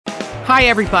Hi,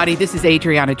 everybody. This is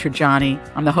Adriana Trajani.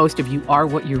 I'm the host of You Are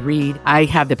What You Read. I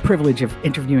have the privilege of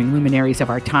interviewing luminaries of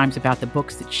our times about the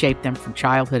books that shaped them from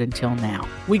childhood until now.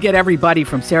 We get everybody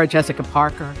from Sarah Jessica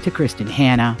Parker to Kristen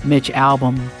Hanna, Mitch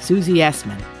Albom, Susie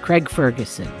Essman, Craig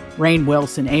Ferguson, Rainn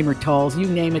Wilson, Amor Tolls, you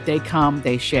name it, they come,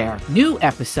 they share. New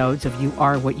episodes of You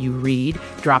Are What You Read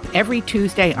drop every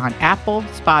Tuesday on Apple,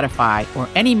 Spotify, or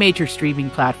any major streaming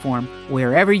platform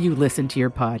wherever you listen to your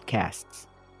podcasts.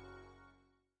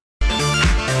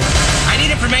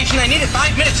 Information I needed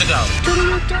 5 minutes ago.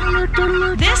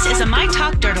 This is a My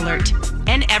Talk Dirt Alert,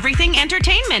 an everything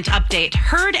entertainment update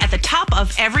heard at the top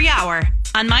of every hour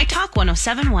on My Talk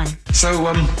 107.1. So,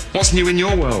 what's new in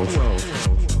your world?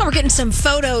 We're getting some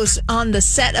photos on the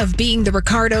set of Being the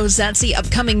Ricardos. That's the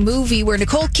upcoming movie where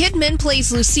Nicole Kidman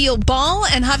plays Lucille Ball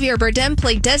and Javier Bardem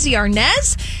play Desi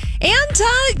Arnaz.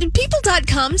 And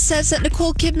People.com says that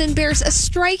Nicole Kidman bears a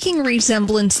striking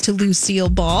resemblance to Lucille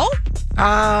Ball.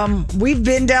 We've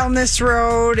been down this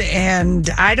road, and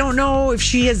I don't know if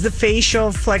she has the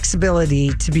facial flexibility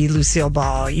to be Lucille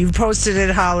Ball. You posted it,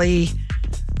 Holly.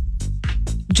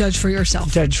 Judge for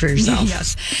yourself. Judge for yourself.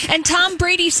 Yes. And Tom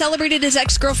Brady celebrated his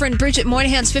ex-girlfriend Bridget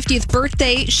Moynihan's 50th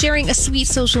birthday, sharing a sweet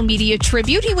social media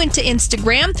tribute. He went to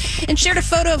Instagram and shared a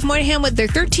photo of Moynihan with their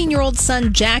 13-year-old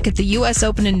son, Jack, at the U.S.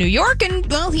 Open in New York. And,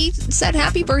 well, he said,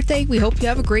 happy birthday. We hope you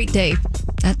have a great day.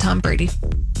 At Tom Brady.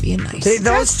 Being nice.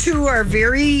 Those two are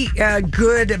very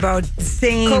good about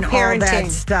saying all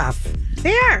that stuff.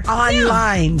 They are.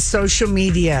 Online, social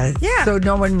media. Yeah. So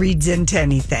no one reads into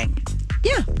anything.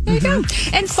 Yeah, there you go.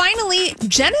 And finally,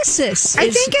 Genesis.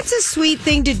 I think it's a sweet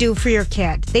thing to do for your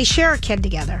kid. They share a kid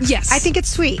together. Yes. I think it's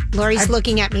sweet. Lori's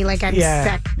looking at me like I'm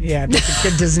sick. Yeah, but the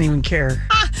kid doesn't even care.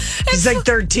 He's like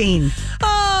 13.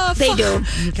 They do.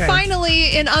 Okay.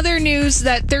 Finally, in other news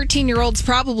that 13-year-olds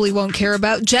probably won't care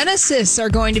about, Genesis are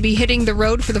going to be hitting the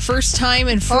road for the first time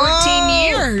in 14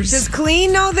 years. Does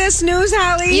Clean know this news,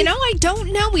 Holly? You know, I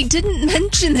don't know. We didn't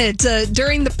mention it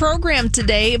during the program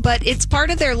today, but it's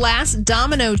part of their last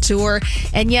Domino tour.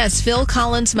 And yes, Phil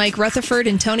Collins, Mike Rutherford,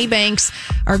 and Tony Banks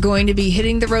are going to be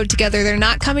hitting the road together. They're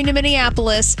not coming to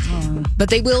Minneapolis, but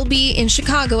they will be in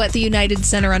Chicago at the United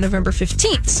Center on November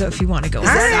 15th. So if you want to go. Is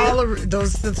that all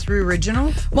those the three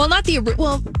original? Well, not the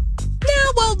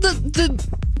the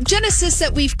Genesis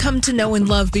that we've come to know and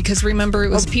love, because remember, it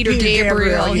was Peter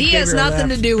Gabriel. He has nothing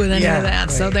to do with any of that.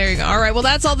 Right. So there you go. All right. Well,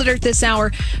 that's all the dirt this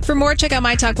hour. For more, check out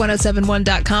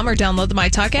mytalk1071.com or download the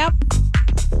MyTalk app.